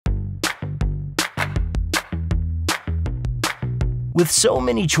With so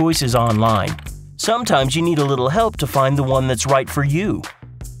many choices online, sometimes you need a little help to find the one that's right for you.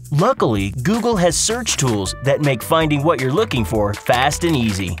 Luckily, Google has search tools that make finding what you're looking for fast and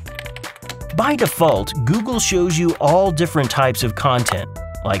easy. By default, Google shows you all different types of content,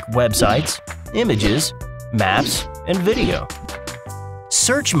 like websites, images, maps, and video.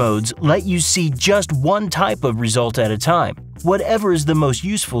 Search modes let you see just one type of result at a time, whatever is the most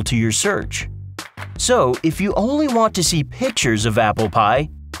useful to your search. So, if you only want to see pictures of apple pie,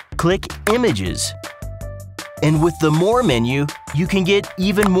 click Images. And with the More menu, you can get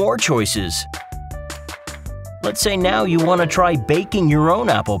even more choices. Let's say now you want to try baking your own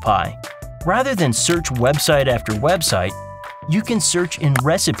apple pie. Rather than search website after website, you can search in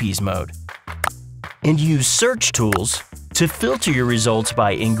Recipes mode and use search tools to filter your results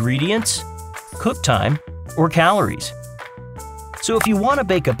by ingredients, cook time, or calories. So if you want to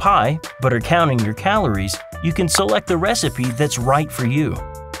bake a pie but are counting your calories, you can select the recipe that's right for you.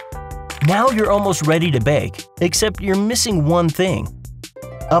 Now you're almost ready to bake, except you're missing one thing: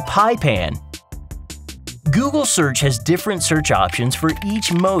 a pie pan. Google Search has different search options for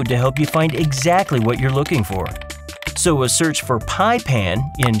each mode to help you find exactly what you're looking for. So a search for pie pan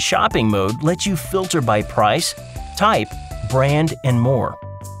in shopping mode lets you filter by price, type, brand, and more.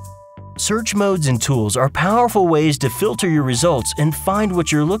 Search modes and tools are powerful ways to filter your results and find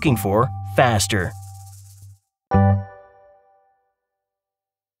what you're looking for faster.